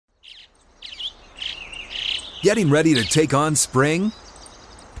Getting ready to take on spring?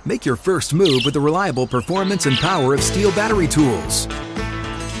 Make your first move with the reliable performance and power of Steel battery tools.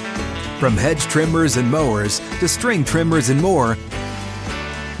 From hedge trimmers and mowers to string trimmers and more,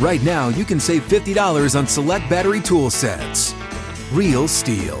 right now you can save $50 on select battery tool sets. Real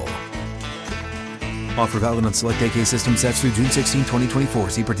Steel. Offer valid on select AK system sets through June 16,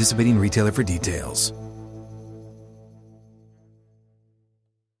 2024. See participating retailer for details.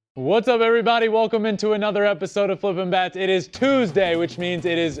 What's up, everybody? Welcome into another episode of Flippin' Bats. It is Tuesday, which means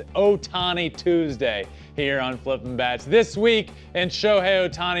it is Ohtani Tuesday here on Flippin' Bats. This week in Shohei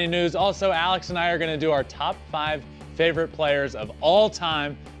Ohtani news, also Alex and I are going to do our top 5 favorite players of all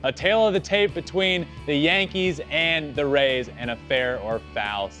time, a tale of the tape between the Yankees and the Rays, and a fair or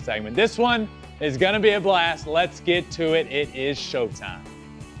foul segment. This one is going to be a blast. Let's get to it. It is showtime.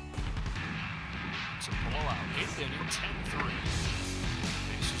 It's a blowout. 8th inning, 10-3.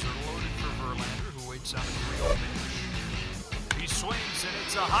 Bases are loaded for Verlander, who waits on a 3-0 pitch. He swings, and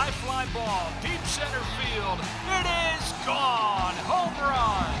it's a high fly ball. Deep center field. It is gone. Home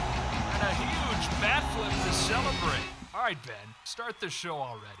run. And a huge bat flip to celebrate. All right, Ben, start the show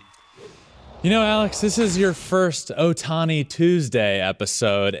already. You know, Alex, this is your first Ohtani Tuesday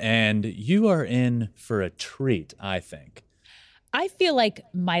episode, and you are in for a treat, I think. I feel like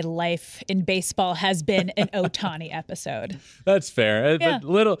my life in baseball has been an Ohtani episode. That's fair. Yeah.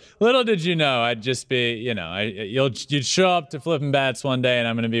 But little did you know, I'd just be, you'd show up to Flippin' Bats one day, and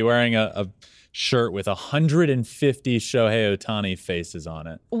I'm going to be wearing a shirt with 150 Shohei Ohtani faces on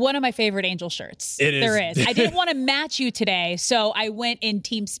it. One of my favorite Angel shirts. It is. There is. I didn't want to match you today, so I went in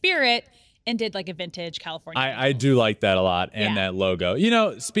team spirit and did like a vintage California. I do like that a lot, and Yeah. that logo. You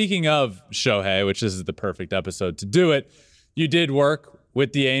know, speaking of Shohei, which this is the perfect episode to do it, you did work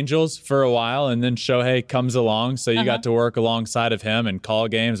with the Angels for a while, and then Shohei comes along, so you got to work alongside of him and call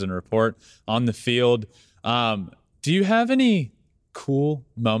games and report on the field. Do you have any cool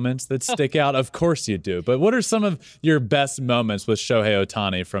moments that stick out? Of course you do, but what are some of your best moments with Shohei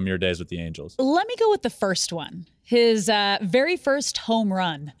Ohtani from your days with the Angels? Let me go with the first one. His very first home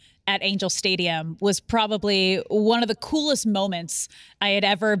run at Angel Stadium was probably one of the coolest moments I had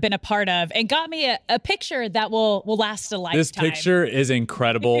ever been a part of, and got me a picture that will last a lifetime. This picture is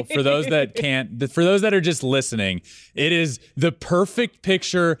incredible. For those that for those that are just listening, it is the perfect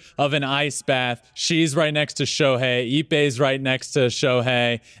picture of an ice bath. She's right next to Shohei. Ippei's right next to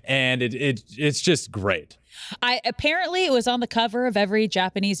Shohei, and it's just great. Apparently it was on the cover of every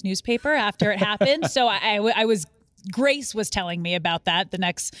Japanese newspaper after it happened. So I was. Grace was telling me about that the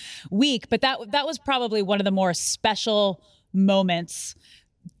next week, but that was probably one of the more special moments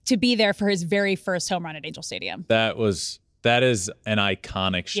to be there for his very first home run at Angel Stadium. That is an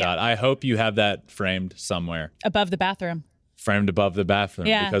iconic shot. Yeah. I hope you have that framed somewhere. Above the bathroom. Framed above the bathroom,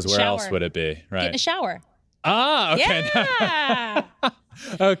 because where else would it be? Right. Get in a shower. Ah, okay. Yeah.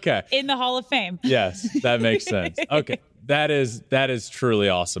 Okay. In the Hall of Fame. Yes, that makes sense. Okay. That is truly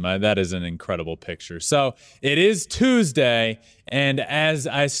awesome. That is an incredible picture. So it is Tuesday, and as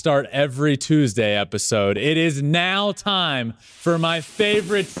I start every Tuesday episode, it is now time for my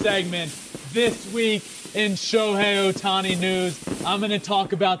favorite segment this week in Shohei Ohtani news. I'm going to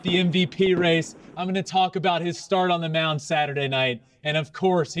talk about the MVP race. I'm going to talk about his start on the mound Saturday night. And of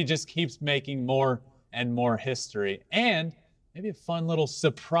course, he just keeps making more and more history. And maybe a fun little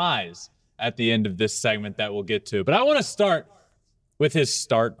surprise at the end of this segment that we'll get to. But I want to start with his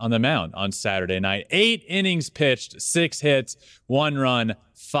start on the mound on Saturday night. 8 innings pitched, 6 hits, 1 run,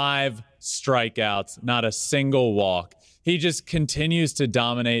 5 strikeouts, not a single walk. He just continues to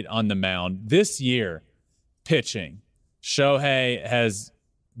dominate on the mound. This year, pitching, Shohei has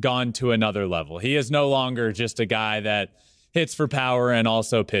gone to another level. He is no longer just a guy that hits for power and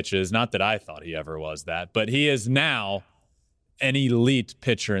also pitches. Not that I thought he ever was that, but he is now an elite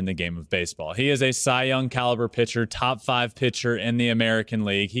pitcher in the game of baseball. He is a Cy Young caliber pitcher, top 5 pitcher in the American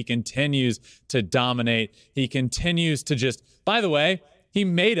League. He continues to dominate. He continues to just, by the way, he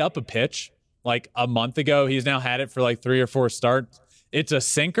made up a pitch like a month ago. He's now had it for like 3 or 4 starts. It's a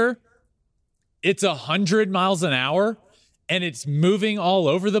sinker. It's 100 miles an hour. And it's moving all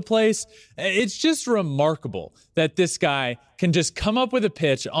over the place. It's just remarkable that this guy can just come up with a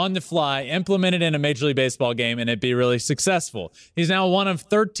pitch on the fly, implement it in a Major League Baseball game, and it be really successful. He's now one of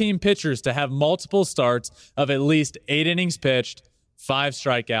 13 pitchers to have multiple starts of at least 8 innings pitched, 5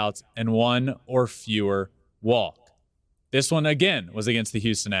 strikeouts, and 1 or fewer walk. This one, again, was against the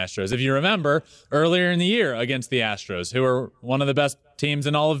Houston Astros. If you remember, earlier in the year against the Astros, who are one of the best teams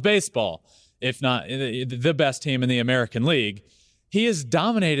in all of baseball, if not the best team in the American League, he has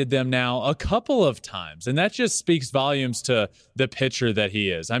dominated them now a couple of times. And that just speaks volumes to the pitcher that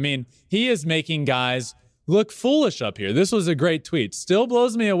he is. I mean, he is making guys look foolish up here. This was a great tweet. Still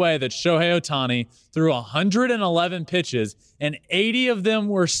blows me away that Shohei Ohtani threw 111 pitches and 80 of them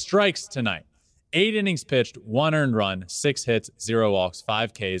were strikes tonight. 8 innings pitched, 1 earned run, 6 hits, 0 walks,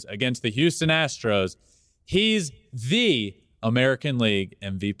 5 Ks against the Houston Astros. He's the American League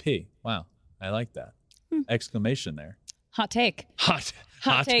MVP. Wow, I like that. Exclamation there. Hot take. Hot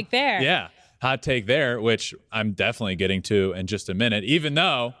take there. Yeah, hot take there, which I'm definitely getting to in just a minute, even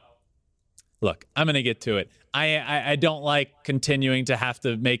though, look, I'm going to get to it. I don't like continuing to have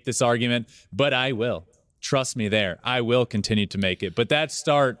to make this argument, but I will. Trust me there. I will continue to make it. But that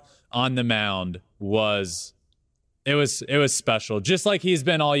start on the mound was special, just like he's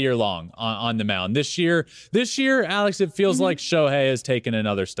been all year long on the mound. This year, Alex, it feels like Shohei has taken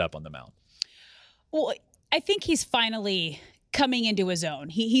another step on the mound. Well, I think he's finally coming into his own.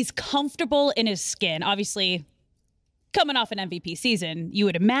 He's comfortable in his skin. Obviously, coming off an MVP season, you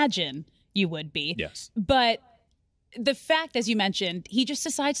would imagine you would be. Yes. But the fact, as you mentioned, he just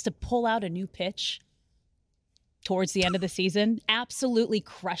decides to pull out a new pitch towards the end of the season, absolutely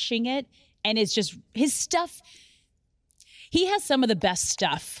crushing it. And it's just his stuff. He has some of the best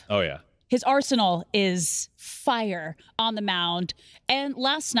stuff. Oh, yeah. His arsenal is fire on the mound. And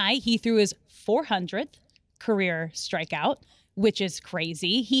last night, he threw his 400th career strikeout, which is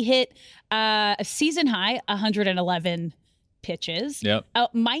crazy. He hit a season high 111 pitches. Yep.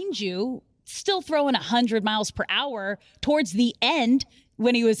 Mind you, still throwing 100 miles per hour towards the end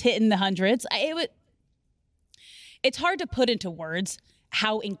when he was hitting the hundreds. It's hard to put into words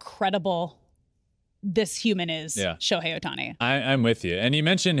how incredible this human is, Shohei Ohtani. I'm with you. And you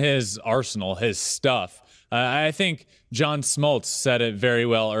mentioned his arsenal, his stuff. I think John Smoltz said it very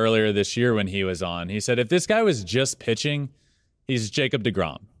well earlier this year when he was on. He said, if this guy was just pitching, he's Jacob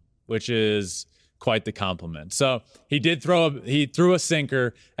deGrom, which is quite the compliment. So he threw a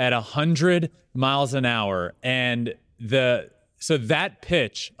sinker at 100 miles an hour. And so that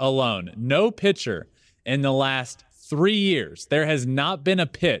pitch alone, no pitcher in the last 3 years, there has not been a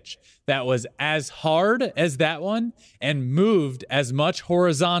pitch that was as hard as that one and moved as much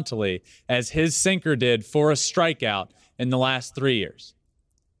horizontally as his sinker did for a strikeout in the last 3 years.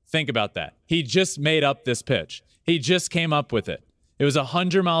 Think about that. He just made up this pitch. He just came up with it. It was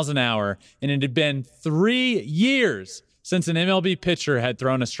 100 miles an hour, and it had been 3 years since an MLB pitcher had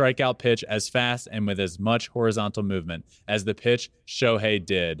thrown a strikeout pitch as fast and with as much horizontal movement as the pitch Shohei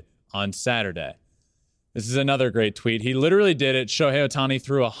did on Saturday. This is another great tweet. He literally did it. Shohei Ohtani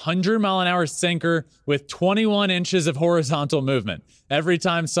threw a 100-mile-an-hour sinker with 21 inches of horizontal movement. Every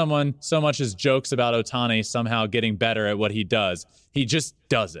time someone so much as jokes about Ohtani somehow getting better at what he does, he just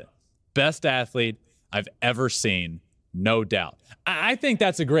does it. Best athlete I've ever seen, no doubt. I think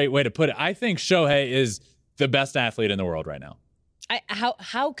that's a great way to put it. I think Shohei is the best athlete in the world right now.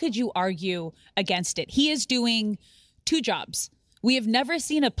 How could you argue against it? He is doing 2 jobs. We have never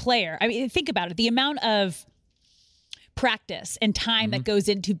seen a player. I mean, think about it. The amount of practice and time that goes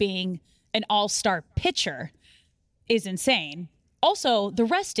into being an all-star pitcher is insane. Also, the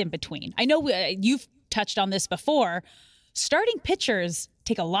rest in between. I know you've touched on this before. Starting pitchers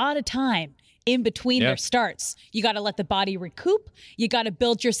take a lot of time in between their starts. You got to let the body recoup. You got to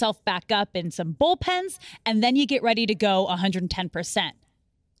build yourself back up in some bullpens, and then you get ready to go 110%.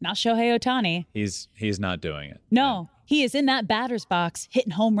 Not Shohei Ohtani. He's not doing it. No. He is in that batter's box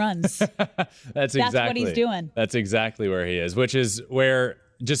hitting home runs. That's what he's doing. That's exactly where he is, which is where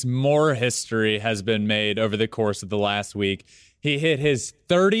just more history has been made over the course of the last week. He hit his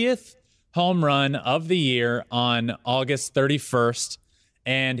 30th home run of the year on August 31st,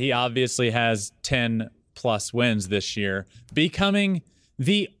 and he obviously has 10-plus wins this year, becoming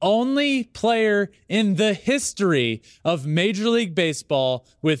the only player in the history of Major League Baseball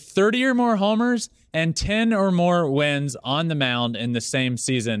with 30 or more homers and 10 or more wins on the mound in the same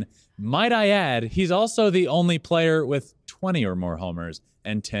season. Might I add, he's also the only player with 20 or more homers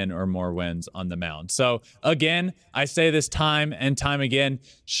and 10 or more wins on the mound. So again, I say this time and time again,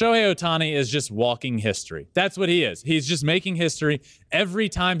 Shohei Ohtani is just walking history. That's what he is. He's just making history every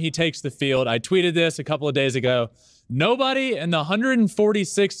time he takes the field. I tweeted this a couple of days ago. Nobody in the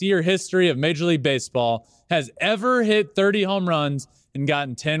 146-year history of Major League Baseball has ever hit 30 home runs and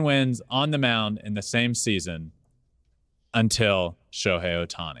gotten 10 wins on the mound in the same season until Shohei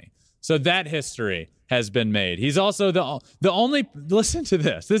Ohtani. So that history has been made. He's also the only, listen to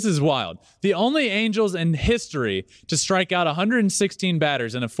this, this is wild, the only Angels in history to strike out 116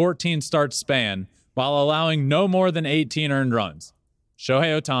 batters in a 14-start span while allowing no more than 18 earned runs.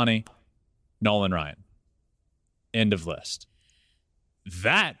 Shohei Ohtani, Nolan Ryan. End of list.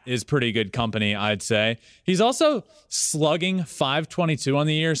 That is pretty good company, I'd say. He's also slugging .522 on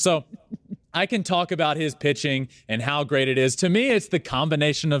the year. So I can talk about his pitching and how great it is. To me, it's the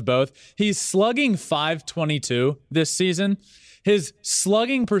combination of both. He's slugging .522 this season. His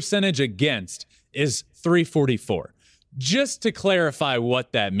slugging percentage against is .344. Just to clarify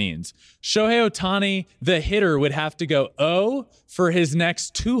what that means, Shohei Ohtani, the hitter, would have to go 0 for his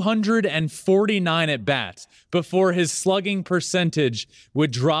next 249 at-bats before his slugging percentage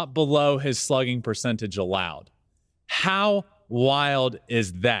would drop below his slugging percentage allowed. How wild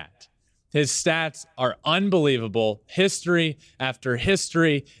is that? His stats are unbelievable. History after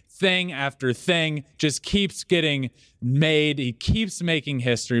history, thing after thing just keeps getting made. He keeps making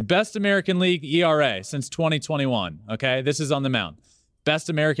history. Best American League ERA since 2021. Okay, this is on the mound. Best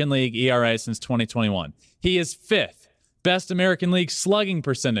American League ERA since 2021. He is 5th. Best American League slugging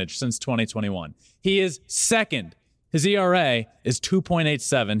percentage since 2021. He is 2nd. His ERA is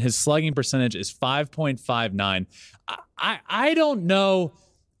 2.87. His slugging percentage is 5.59. I don't know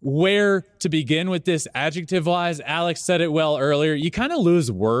where to begin with this adjective-wise. Alex said it well earlier. You kind of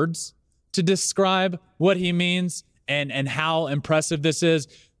lose words to describe what he means and how impressive this is.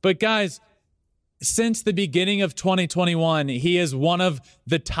 But guys, since the beginning of 2021, he is one of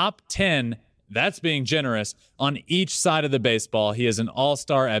the top 10, that's being generous, on each side of the baseball. He is an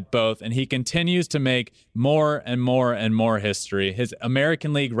all-star at both, and he continues to make more and more and more history. His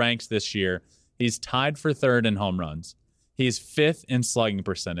American League ranks this year, he's tied for 3rd in home runs. He's 5th in slugging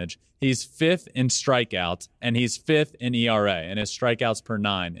percentage. He's 5th in strikeouts, and he's 5th in ERA. And his strikeouts per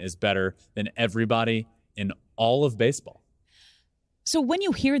 9 is better than everybody in all of baseball. So when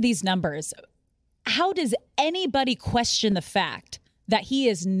you hear these numbers, how does anybody question the fact that he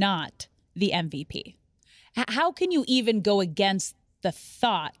is not the MVP? How can you even go against the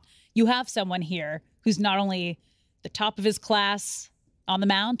thought you have someone here who's not only the top of his class on the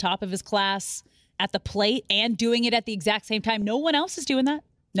mound, top of his class at the plate, and doing it at the exact same time? No one else is doing that.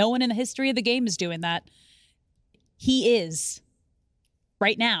 No one in the history of the game is doing that. He is,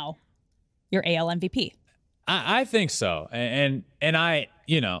 right now, your AL MVP. I think so. And I,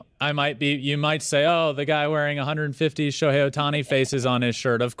 I might be, you might say, oh, the guy wearing 150 Shohei Ohtani faces on his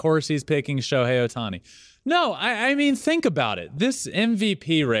shirt. Of course he's picking Shohei Ohtani. No, I mean, think about it. This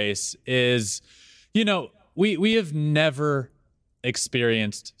MVP race is, we have never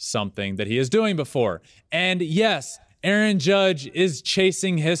experienced something that he is doing before. And yes, Aaron Judge is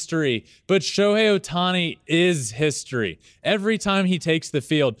chasing history, but Shohei Ohtani is history. Every time he takes the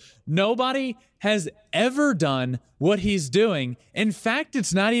field, nobody has ever done what he's doing. In fact,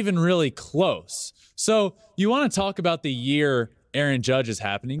 it's not even really close. So you want to talk about the year Aaron Judge is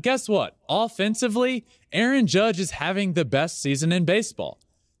happening. Guess what? Offensively, Aaron Judge is having the best season in baseball.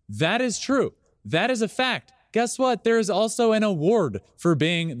 That is true. That is a fact. Guess what? There is also an award for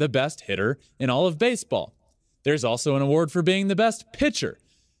being the best hitter in all of baseball. There's also an award for being the best pitcher.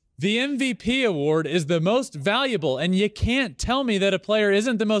 The MVP award is the most valuable, and you can't tell me that a player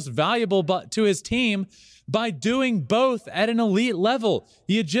isn't the most valuable to his team by doing both at an elite level.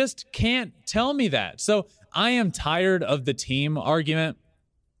 You just can't tell me that. So I am tired of the team argument.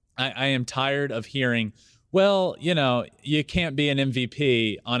 I am tired of hearing, well, you can't be an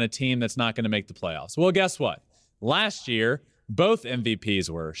MVP on a team that's not going to make the playoffs. Well, guess what? Last year, both MVPs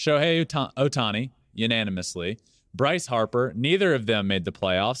were Shohei Ohtani, unanimously, Bryce Harper. Neither of them made the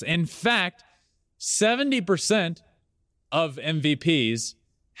playoffs. In fact, 70% of MVPs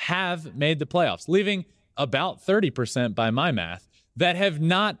have made the playoffs, leaving about 30% by my math that have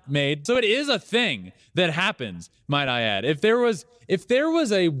not made. So it is a thing that happens, might I add. If there was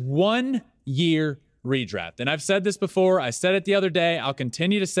a 1 year redraft, and I've said this before, I said it the other day, I'll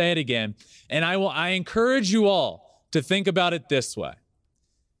continue to say it again, and I encourage you all to think about it this way.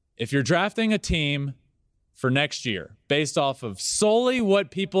 If you're drafting a team for next year based off of solely what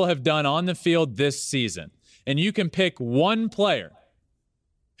people have done on the field this season, and you can pick one player,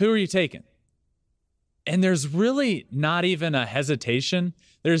 who are you taking? And there's really not even a hesitation.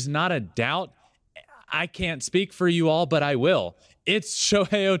 There's not a doubt. I can't speak for you all, but I will. It's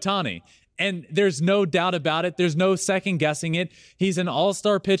Shohei Ohtani. And there's no doubt about it. There's no second guessing it. He's an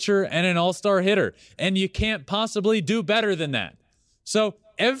all-star pitcher and an all-star hitter. And you can't possibly do better than that. So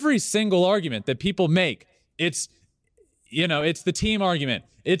every single argument that people make, it's the team argument.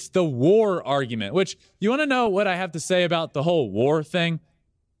 It's the WAR argument, which you want to know what I have to say about the whole WAR thing?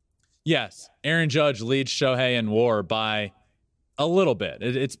 Yes, Aaron Judge leads Shohei in WAR by a little bit.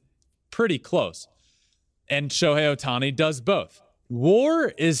 It's pretty close. And Shohei Ohtani does both. WAR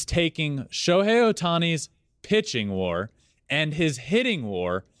is taking Shohei Ohtani's pitching WAR and his hitting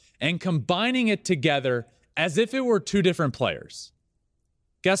WAR and combining it together as if it were two different players.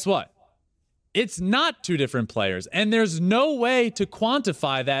 Guess what? It's not two different players. And there's no way to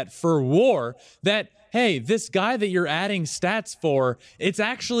quantify that for WAR that, hey, this guy that you're adding stats for, it's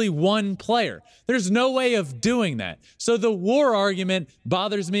actually one player. There's no way of doing that. So the WAR argument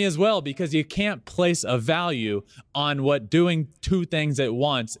bothers me as well because you can't place a value on what doing two things at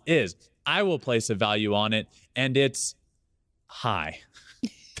once is. I will place a value on it, and it's high.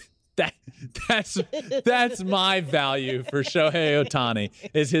 That's my value for Shohei Ohtani,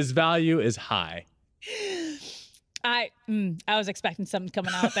 is his value is high. I was expecting something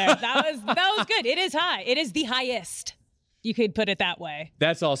coming out there. That was good. It is high. It is the highest. You could put it that way.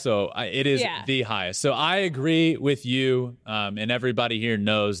 That's also, it is the highest. So I agree with you, and everybody here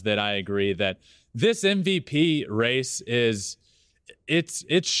knows that I agree that this MVP race it's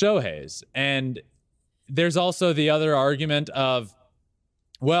Shohei's. And there's also the other argument of,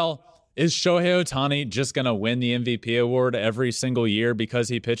 well, is Shohei Ohtani just going to win the MVP award every single year because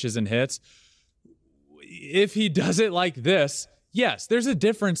he pitches and hits? If he does it like this, yes, there's a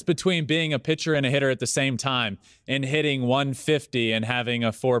difference between being a pitcher and a hitter at the same time and hitting 150 and having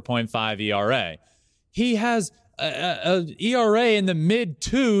a 4.5 ERA. He has a ERA in the mid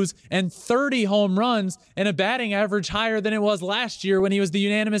twos and 30 home runs and a batting average higher than it was last year when he was the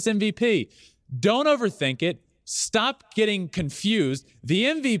unanimous MVP. Don't overthink it. Stop getting confused. The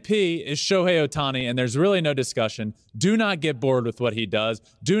MVP is Shohei Ohtani, and there's really no discussion. Do not get bored with what he does.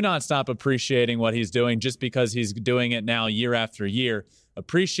 Do not stop appreciating what he's doing just because he's doing it now year after year.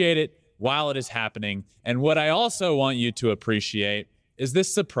 Appreciate it while it is happening. And what I also want you to appreciate is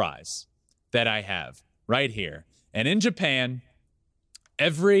this surprise that I have right here. And in Japan,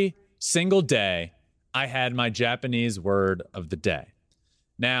 every single day, I had my Japanese word of the day.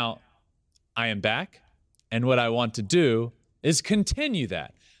 Now, I am back. And what I want to do is continue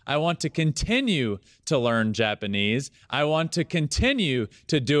that. I want to continue to learn Japanese. I want to continue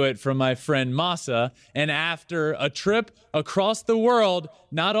to do it from my friend Masa. And after a trip across the world,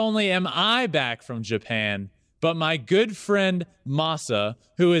 not only am I back from Japan, but my good friend Masa,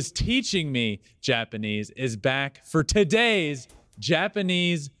 who is teaching me Japanese, is back for today's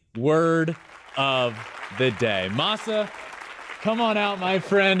Japanese word of the day. Masa, come on out, my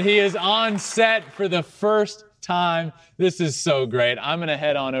friend. He is on set for the first time. This is so great. I'm going to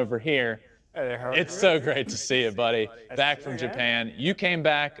head on over here. It's so great to see you, buddy. Back from Japan. You came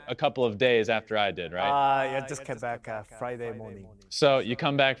back a couple of days after I did, right? Yeah, just came back Friday morning. So you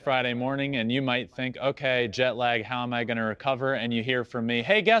come back Friday morning and you might think, okay, jet lag, how am I going to recover? And you hear from me,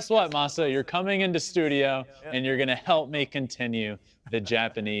 hey, guess what, Masa? You're coming into studio and you're going to help me continue the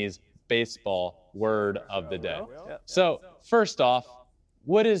Japanese baseball word of the day. So first off,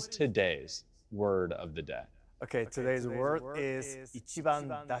 what is today's word of the day? Okay, today's word is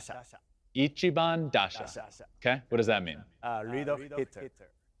Ichiban Dasha. Ichiban Dasha. Okay, what does that mean? Leadoff hitter.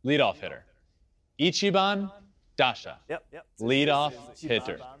 Leadoff hitter. Ichiban Dasha. Yep. Leadoff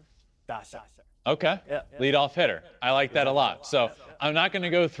hitter. Dasha. Okay, leadoff hitter. I like that a lot. So I'm not going to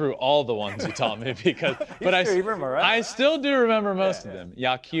go through all the ones you taught me because, but I still do remember most of them.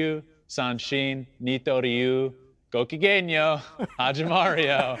 Yakyu, Sanshin, Nito Ryu, Gokigenyo,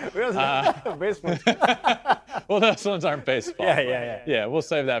 Hajimario. Baseball. Well, those ones aren't baseball. Yeah. Yeah, we'll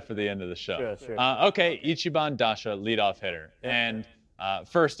save that for the end of the show. Sure. Okay, Ichiban Dasha, leadoff hitter. And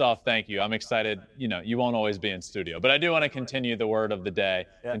first off, thank you. I'm excited. You know, you won't always be in studio, but I do want to continue the word of the day,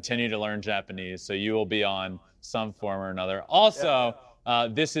 continue to learn Japanese, so you will be on some form or another. Also,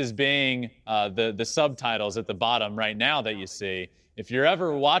 this is being the subtitles at the bottom right now that you see. If you're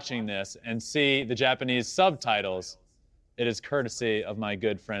ever watching this and see the Japanese subtitles, it is courtesy of my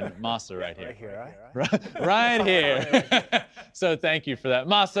good friend Masa right here. Right here. So thank you for that.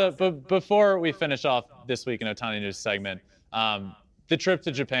 Masa, but before we finish off this week in Ohtani News segment, the trip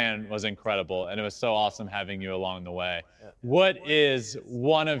to Japan was incredible, and it was so awesome having you along the way. What is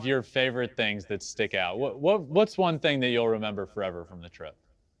one of your favorite things that stick out? What's one thing that you'll remember forever from the trip?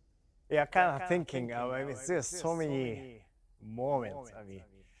 Yeah, kind of thinking. There's so many moments.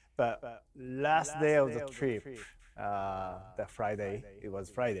 But last day of the trip, the Friday, it was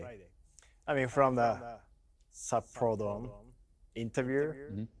Friday. From the Sapporo Dome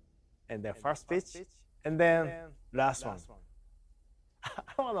interview, and the first pitch, and then last one.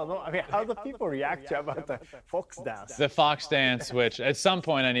 I want to know, how do people react about the fox dance? The fox dance, which at some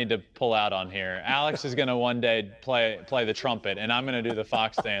point I need to pull out on here. Alex is going to one day play the trumpet, and I'm going to do the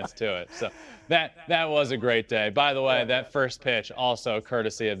fox dance to it. So that was a great day. By the way, that first pitch, also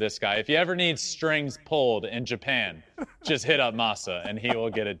courtesy of this guy. If you ever need strings pulled in Japan, just hit up Masa, and he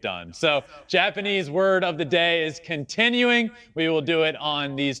will get it done. So Japanese word of the day is continuing. We will do it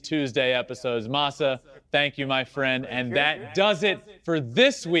on these Tuesday episodes. Masa, thank you, my friend. And that does it for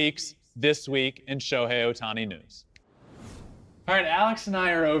this week's this week in Shohei Ohtani news. All right, Alex and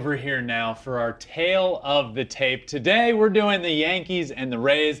I are over here now for our tale of the tape. Today we're doing the Yankees and the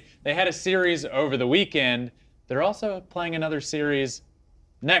Rays. They had a series over the weekend. They're also playing another series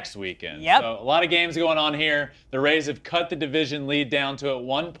next weekend. Yep. So a lot of games going on here. The Rays have cut the division lead down to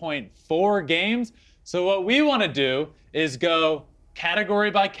 1.4 games. So what we want to do is go category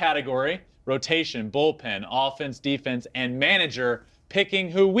by category, rotation, bullpen, offense, defense, and manager,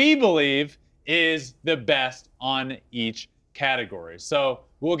 picking who we believe is the best on each category. So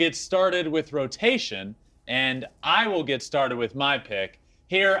we'll get started with rotation, and I will get started with my pick.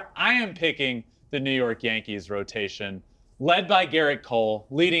 Here, I am picking the New York Yankees rotation, led by Garrett Cole,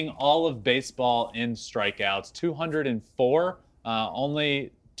 leading all of baseball in strikeouts, 204.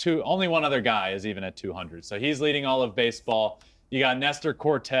 Only one other guy is even at 200. So he's leading all of baseball. You got Nestor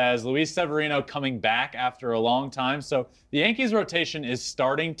Cortez, Luis Severino coming back after a long time. So the Yankees rotation is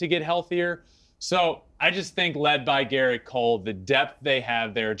starting to get healthier. So I just think led by Garrett Cole, the depth they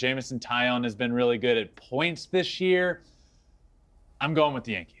have there. Jameson Taillon has been really good at points this year. I'm going with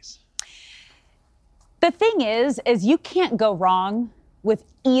the Yankees. The thing is you can't go wrong with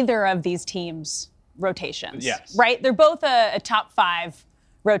either of these teams' rotations. Yes. Right? They're both a top 5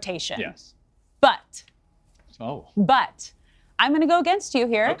 rotation. Yes. But I'm going to go against you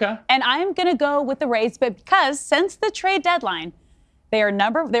here. Okay. And I'm going to go with the Rays, but because since the trade deadline,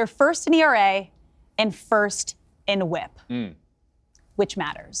 they're first in ERA and first in WHIP, which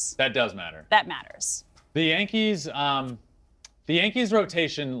matters. That does matter. That matters. The Yankees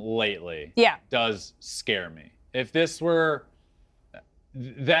rotation lately does scare me. If this were,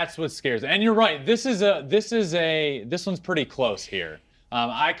 that's what scares me. And you're right. This one's pretty close here.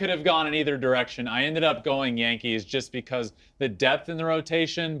 I could have gone in either direction. I ended up going Yankees just because the depth in the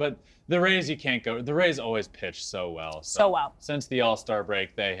rotation, but the Rays, you can't go. The Rays always pitch so well. So well. Since the All-Star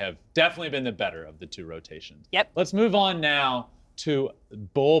break, they have definitely been the better of the two rotations. Yep. Let's move on now to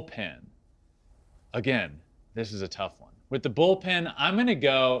bullpen. Again, this is a tough one. With the bullpen, I'm going to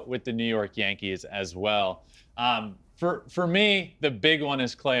go with the New York Yankees as well. For me, the big one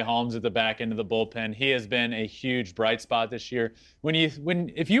is Clay Holmes at the back end of the bullpen. He has been a huge bright spot this year.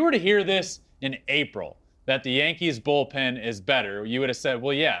 If you were to hear this in April, that the Yankees bullpen is better, you would have said,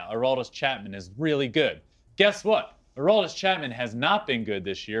 well, yeah, Aroldis Chapman is really good. Guess what? Aroldis Chapman has not been good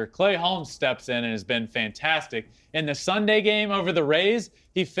this year. Clay Holmes steps in and has been fantastic. In the Sunday game over the Rays,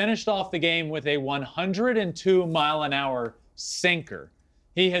 he finished off the game with a 102-mile-an-hour sinker.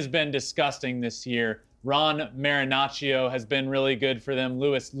 He has been disgusting this year. Ron Marinaccio has been really good for them.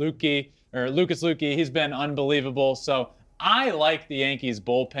 Lucas Luque, he's been unbelievable. So I like the Yankees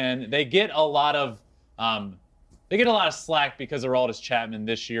bullpen. They get a lot of slack because Aroldis Chapman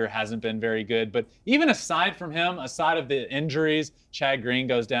this year hasn't been very good. But even aside from him, aside of the injuries, Chad Green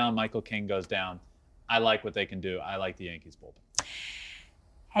goes down, Michael King goes down. I like what they can do. I like the Yankees bullpen.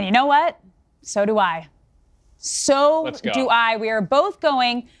 And you know what? So do I. Let's go. Do I. We are both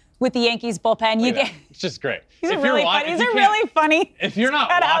going with the Yankees bullpen. It's just great. These are really funny. If you're not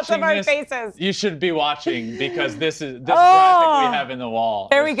watching this, faces. You should be watching because this graphic we have in the wall.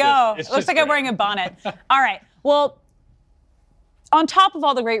 There we go. It looks like I'm wearing a bonnet. All right. Well, on top of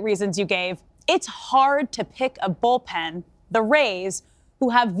all the great reasons you gave, it's hard to pick a bullpen, the Rays, who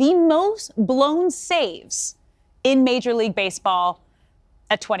have the most blown saves in Major League Baseball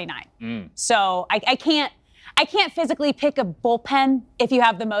at 29. So I can't physically pick a bullpen if you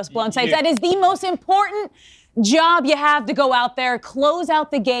have the most blown saves. That is the most important job you have, to go out there, close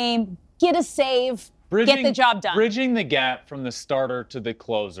out the game, get a save, get the job done. Bridging the gap from the starter to the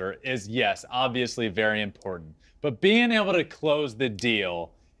closer is, yes, obviously very important. But being able to close the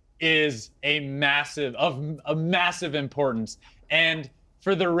deal is of massive importance. And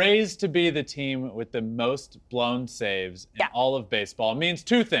for the Rays to be the team with the most blown saves in all of baseball means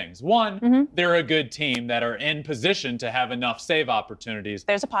two things. One, they're a good team that are in position to have enough save opportunities.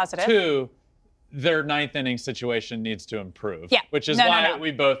 There's a positive. Two, their ninth inning situation needs to improve, which is why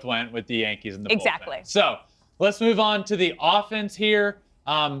we both went with the Yankees in the bullpen. So let's move on to the offense here.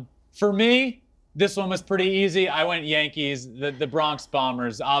 For me, this one was pretty easy. I went Yankees. The Bronx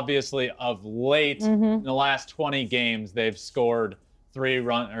Bombers, obviously, of late, in the last 20 games, they've scored 3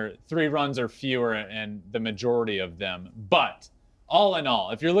 runs or fewer, and the majority of them. But all in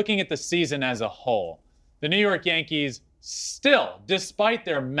all, if you're looking at the season as a whole, the New York Yankees still, despite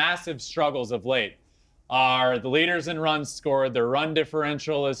their massive struggles of late, are the leaders in runs scored. Their run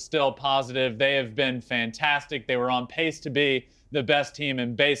differential is still positive. They have been fantastic. They were on pace to be the best team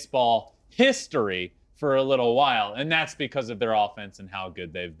in baseball history for a little while, and that's because of their offense and how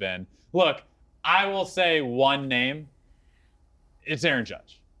good they've been. Look, I will say one name. It's Aaron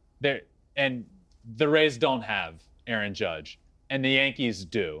Judge. and the Rays don't have Aaron Judge, and the Yankees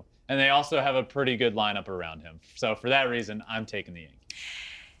do. And they also have a pretty good lineup around him. So for that reason, I'm taking the Yankees.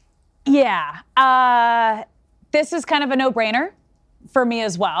 Yeah. This is kind of a no-brainer for me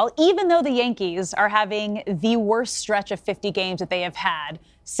as well, even though the Yankees are having the worst stretch of 50 games that they have had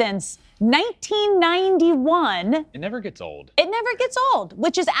since 1991. It never gets old. It never gets old,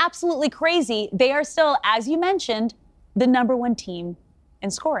 which is absolutely crazy. They are still, as you mentioned, the number one team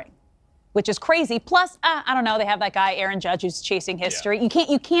in scoring, which is crazy. Plus, I don't know, they have that guy, Aaron Judge, who's chasing history. Yeah.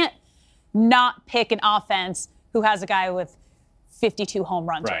 You can't not pick an offense who has a guy with 52 home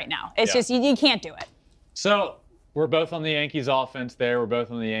runs right now. It's just, you can't do it. So we're both on the Yankees offense there. We're both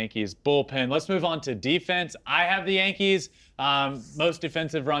on the Yankees bullpen. Let's move on to defense. I have the Yankees. Most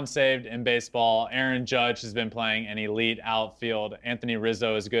defensive runs saved in baseball. Aaron Judge has been playing an elite outfield. Anthony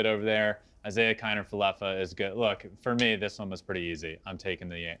Rizzo is good over there. Isaiah Kiner-Falefa is good. Look, for me, this one was pretty easy. I'm taking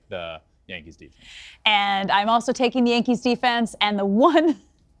the Yankees defense. And I'm also taking the Yankees defense. And the one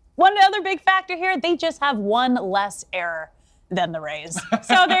other big factor here, they just have one less error than the Rays.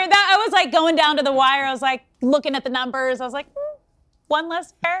 So I was like going down to the wire. I was like looking at the numbers. I was like, one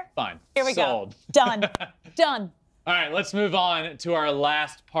less error? Fine. Here we Sold. go. Done. Done. All right, let's move on to our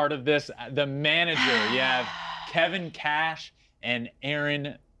last part of this. The manager. You have Kevin Cash and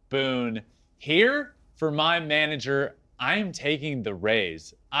Aaron Boone. Here, for my manager, I am taking the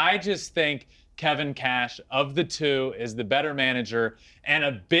Rays. I just think Kevin Cash, of the two, is the better manager. And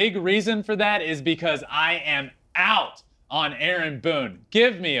a big reason for that is because I am out on Aaron Boone.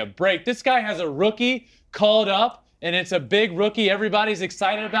 Give me a break. This guy has a rookie called up, and it's a big rookie. Everybody's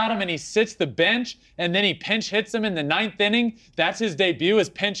excited about him, and he sits the bench, and then he pinch hits him in the 9th inning. That's his debut, is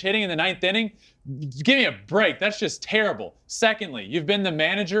pinch hitting in the 9th inning. Give me a break. That's just terrible. Secondly, you've been the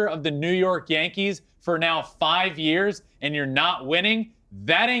manager of the New York Yankees for now 5 years, and you're not winning.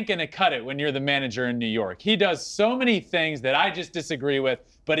 That ain't going to cut it when you're the manager in New York. He does so many things that I just disagree with,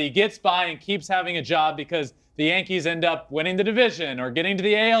 but he gets by and keeps having a job because the Yankees end up winning the division or getting to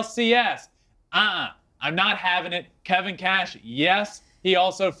the ALCS. I'm not having it. Kevin Cash, yes, he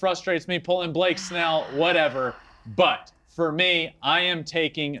also frustrates me pulling Blake Snell, whatever. But for me, I am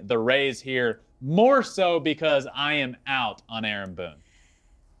taking the Rays here, more so because I am out on Aaron Boone.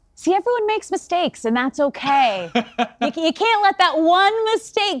 See, everyone makes mistakes, and that's okay. You can't let that one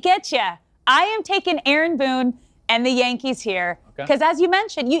mistake get you. I am taking Aaron Boone and the Yankees here. Because as you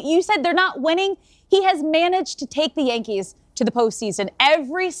mentioned, you said they're not winning. He has managed to take the Yankees to the postseason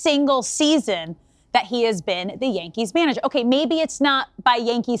every single season that he has been the Yankees manager. Okay, maybe it's not by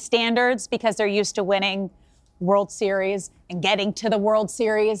Yankee standards because they're used to winning World Series and getting to the World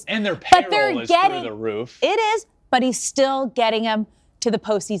Series. And their payroll is through the roof. It is, but he's still getting them to the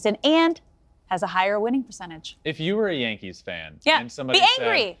postseason and has a higher winning percentage. If you were a Yankees fan and somebody be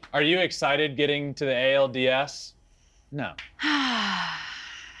angry. said, are you excited getting to the ALDS? No.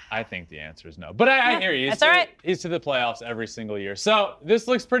 I think the answer is no. But I hear you. That's all right. He's to the playoffs every single year. So this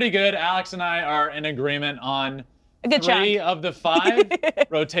looks pretty good. Alex and I are in agreement on a good 3 job. of the 5.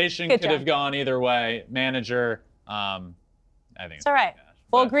 Rotation Good could job. have gone either way. Manager, I think it's all right.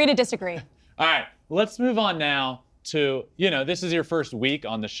 We'll agree to disagree. All right. Let's move on now to, this is your first week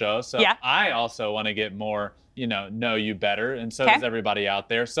on the show. So I also want to get more, know you better. And so does everybody out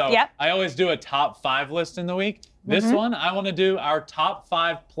there. So I always do a top 5 list in the week. This one, I want to do our top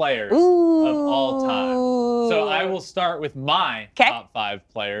 5 players of all time. So I will start with my top 5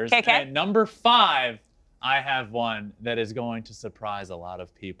 players. At number 5, I have one that is going to surprise a lot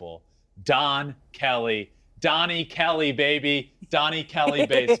of people. Don Kelly. Donnie Kelly, baby. Donnie Kelly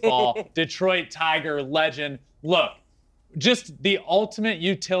baseball. Detroit Tiger legend. Look, just the ultimate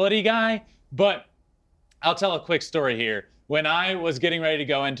utility guy. But I'll tell a quick story here. When I was getting ready to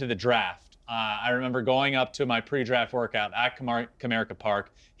go into the draft, I remember going up to my pre-draft workout at Comerica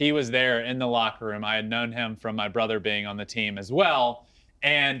Park. He was there in the locker room. I had known him from my brother being on the team as well.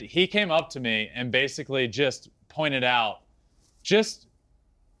 And he came up to me and basically just pointed out, just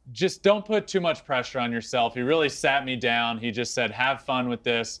don't put too much pressure on yourself. He really sat me down. He just said, have fun with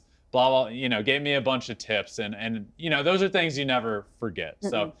this, blah, blah, gave me a bunch of tips. And those are things you never forget.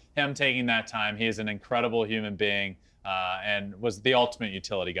 So him taking that time, he is an incredible human being. And was the ultimate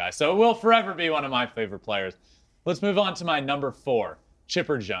utility guy. So it will forever be one of my favorite players. Let's move on to my number 4,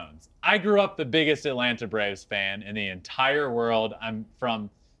 Chipper Jones. I grew up the biggest Atlanta Braves fan in the entire world. I'm from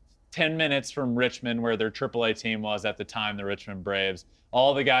 10 minutes from Richmond, where their AAA team was at the time, the Richmond Braves.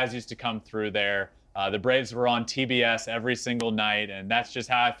 All the guys used to come through there. The Braves were on TBS every single night, and that's just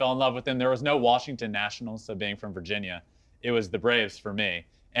how I fell in love with them. There was no Washington Nationals, so being from Virginia, it was the Braves for me.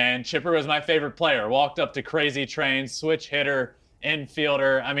 And Chipper was my favorite player. Walked up to crazy trains, switch hitter,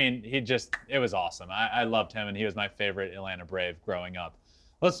 infielder. I mean, it was awesome. I loved him, and he was my favorite Atlanta Brave growing up.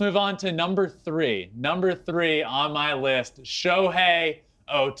 Let's move on to number 3. Number 3 on my list, Shohei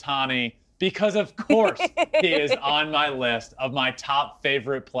Ohtani, because of course he is on my list of my top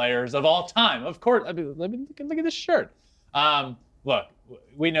favorite players of all time. Of course, I mean, look at this shirt. Look,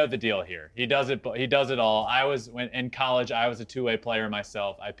 we know the deal here. He does it. He does it all. In college, I was a two-way player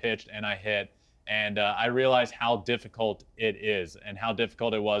myself. I pitched and I hit, and I realized how difficult it is and how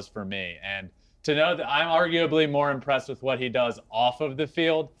difficult it was for me. And to know that I'm arguably more impressed with what he does off of the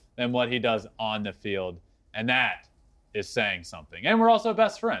field than what he does on the field, and that is saying something. And we're also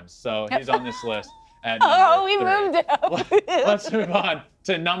best friends, so he's on this list at number 3. Moved up. Let's move on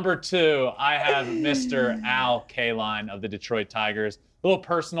to number 2. I have Mr. Al Kaline of the Detroit Tigers. A little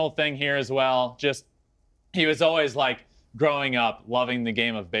personal thing here as well. Just he was always like growing up loving the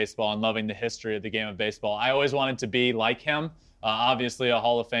game of baseball and loving the history of the game of baseball. I always wanted to be like him. Obviously a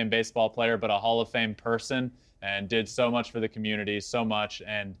Hall of Fame baseball player, but a Hall of Fame person, and did so much for the community, so much.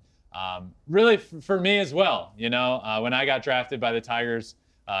 And really for me as well, when I got drafted by the Tigers,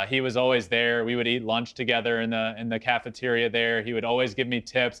 he was always there. We would eat lunch together in the cafeteria there. He would always give me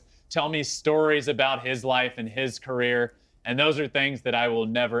tips, tell me stories about his life and his career. And those are things that I will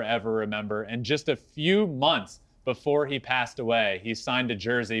never, ever remember. And just a few months before he passed away, he signed a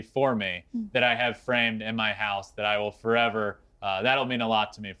jersey for me that I have framed in my house that I will forever, that'll mean a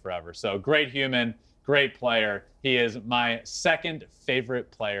lot to me forever. So great human, great player. He is my second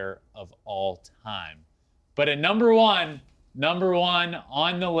favorite player of all time. But at number one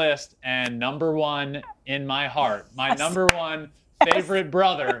on the list and number 1 in my heart, my number 1 favorite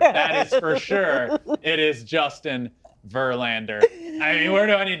brother, that is for sure, it is Justin Verlander. I mean, where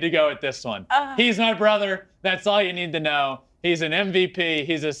do I need to go with this one? He's my brother. That's all you need to know. He's an MVP.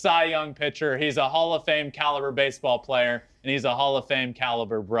 He's a Cy Young pitcher. He's a Hall of Fame caliber baseball player, and he's a Hall of Fame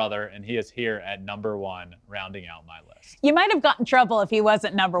caliber brother, and he is here at number 1, rounding out my list. You might have gotten in trouble if he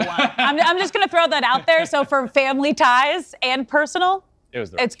wasn't number 1. I'm just going to throw that out there. So for family ties and personal,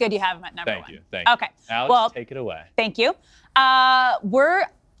 it's good you have him at number 1. Thank you. Okay. Alex, take it away. Thank you.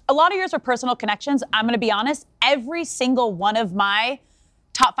 A lot of yours are personal connections. I'm going to be honest. Every single one of my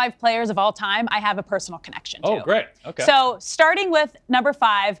top 5 players of all time, I have a personal connection to. Oh, great. Okay. So starting with number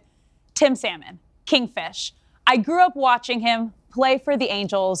 5, Tim Salmon, Kingfish. I grew up watching him play for the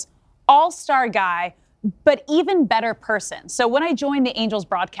Angels, all-star guy, but even better person. So when I joined the Angels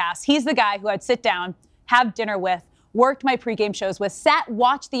broadcast, he's the guy who I'd sit down, have dinner with, worked my pregame shows with,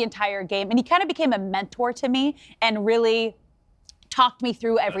 watched the entire game, and he kind of became a mentor to me and really talked me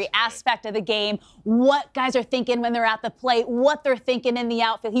through every aspect of the game, what guys are thinking when they're at the plate, what they're thinking in the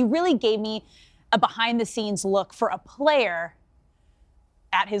outfield. He really gave me a behind-the-scenes look for a player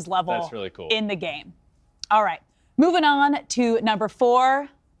at his level. That's really cool. In the game. All right, moving on to number 4,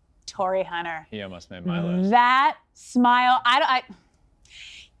 Torii Hunter. He almost made my list. That smile,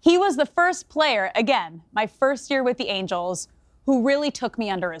 he was the first player, again, my first year with the Angels, who really took me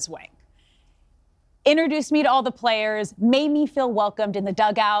under his wing. Introduced me to all the players, made me feel welcomed in the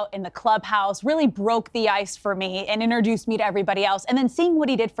dugout, in the clubhouse, really broke the ice for me and introduced me to everybody else. And then seeing what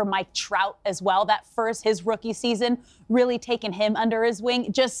he did for Mike Trout as well, his rookie season, really taking him under his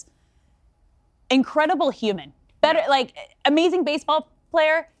wing, just incredible human. Better, amazing baseball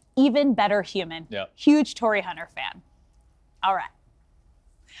player, even better human. Yep. Huge Torii Hunter fan. All right.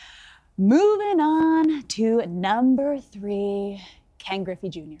 Moving on to number 3, Ken Griffey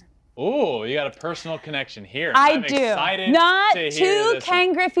Jr. Oh, you got a personal connection here. I'm do. Excited Not to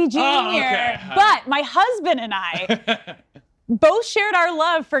Ken Griffey Jr., but my husband and I both shared our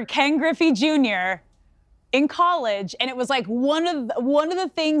love for Ken Griffey Jr. in college, and it was like one of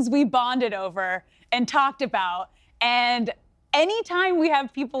the things we bonded over and talked about. And anytime we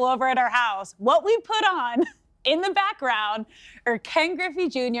have people over at our house, what we put on in the background are Ken Griffey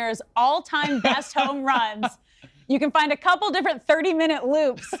Jr.'s all-time best home runs. You can find a couple different 30-minute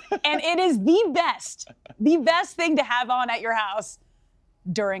loops, and it is the best thing to have on at your house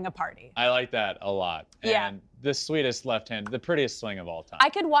during a party. I like that a lot. Yeah. And the sweetest left hand, the prettiest swing of all time. I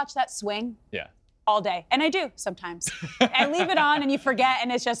could watch that swing all day, and I do sometimes. I leave it on, and you forget, and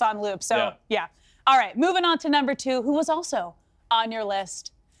it's just on loop. So, yeah. All right, moving on to number 2, who was also on your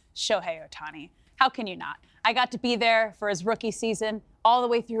list, Shohei Ohtani. How can you not? I got to be there for his rookie season, all the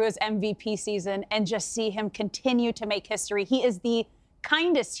way through his MVP season, and just see him continue to make history. He is the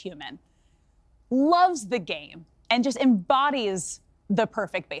kindest human, loves the game, and just embodies the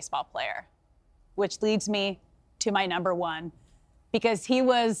perfect baseball player, which leads me to my number 1, because he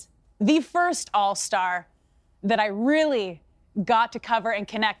was the first all-star that I really got to cover and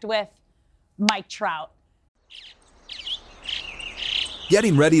connect with, Mike Trout.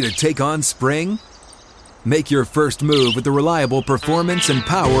 Getting ready to take on spring? Make your first move with the reliable performance and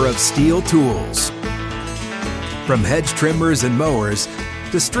power of Stihl tools. From hedge trimmers and mowers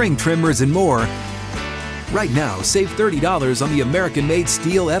to string trimmers and more, right now save $30 on the American-made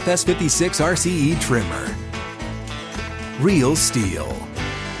Stihl FS56 RCE trimmer. Real Stihl.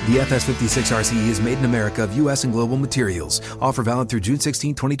 The FS56 RCE is made in America of U.S. and global materials. Offer valid through June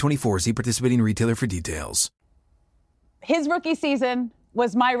 16, 2024. See participating retailer for details. His rookie season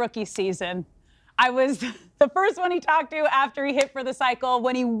was my rookie season. I was the first one he talked to after he hit for the cycle.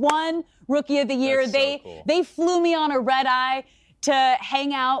 When he won Rookie of the Year, they flew me on a red eye to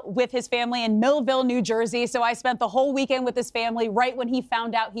hang out with his family in Millville, New Jersey. So I spent the whole weekend with his family right when he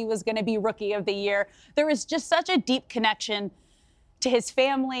found out he was going to be Rookie of the Year. There is just such a deep connection to his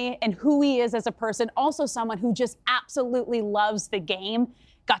family and who he is as a person. Also someone who just absolutely loves the game.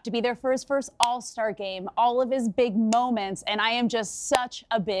 Got to be there for his first All-Star game, all of his big moments. And I am just such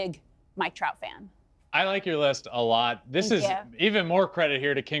a big Mike Trout fan. I like your list a lot. This is even more credit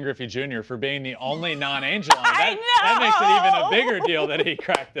here to King Griffey Jr. for being the only non-Angel on that. That makes it even a bigger deal that he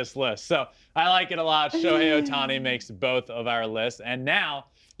cracked this list. So I like it a lot. Shohei Ohtani makes both of our lists. And now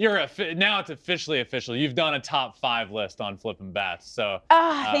it's officially official. You've done a top 5 list on Flippin' Bats. So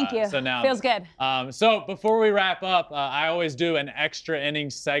thank you. So now feels good. So before we wrap up, I always do an extra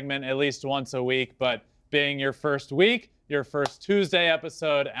innings segment at least once a week. But being your first week, your first Tuesday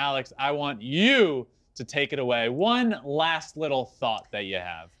episode, Alex, I want you to take it away. One last little thought that you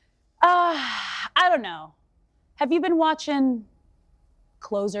have. I don't know. Have you been watching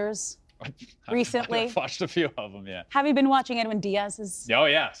Closers recently? I've watched a few of them, yeah. Have you been watching Edwin Diaz's? Oh,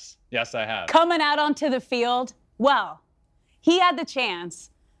 yes. Yes, I have. Coming out onto the field. Well, he had the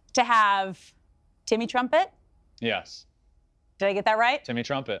chance to have Timmy Trumpet. Yes. Did I get that right? Timmy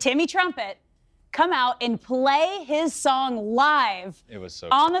Trumpet. Timmy Trumpet come out and play his song live. It was so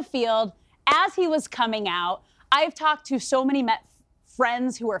on the field. As he was coming out, I've talked to so many Met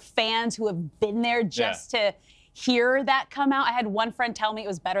friends who are fans who have been there just to hear that come out. I had one friend tell me it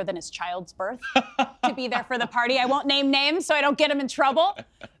was better than his child's birth to be there for the party. I won't name names so I don't get him in trouble,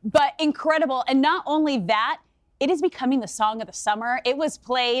 but incredible. And not only that, it is becoming the song of the summer. It was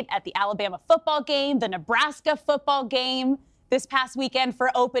played at the Alabama football game, the Nebraska football game this past weekend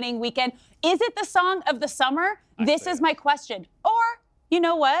for opening weekend. Is it the song of the summer? This is my question. Or, you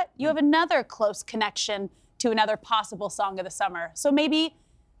know what? You have another close connection to another possible song of the summer. So maybe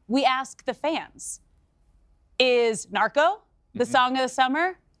we ask the fans, is Narco the song of the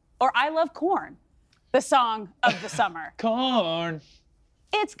summer? Or I Love Corn the song of the summer? Corn.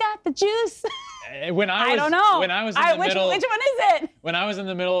 It's got the juice. I don't know. Which one is it? When I was in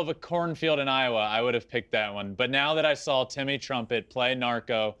the middle of a cornfield in Iowa, I would have picked that one. But now that I saw Timmy Trumpet play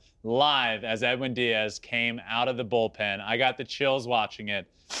Narco live as Edwin Diaz came out of the bullpen, I got the chills watching it.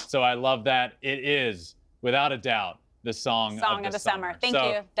 So I love that. It is, without a doubt, the song of the summer. Thank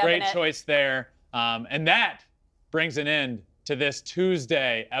you. Great choice there. And that brings an end to this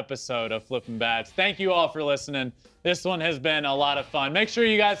Tuesday episode of Flippin' Bats. Thank you all for listening. This one has been a lot of fun. Make sure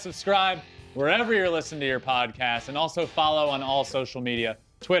you guys subscribe wherever you're listening to your podcast, and also follow on all social media,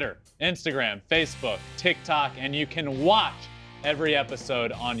 Twitter, Instagram, Facebook, TikTok, and you can watch every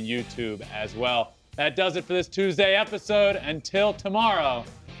episode on YouTube as well. That does it for this Tuesday episode. Until tomorrow,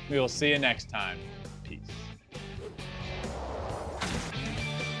 we will see you next time.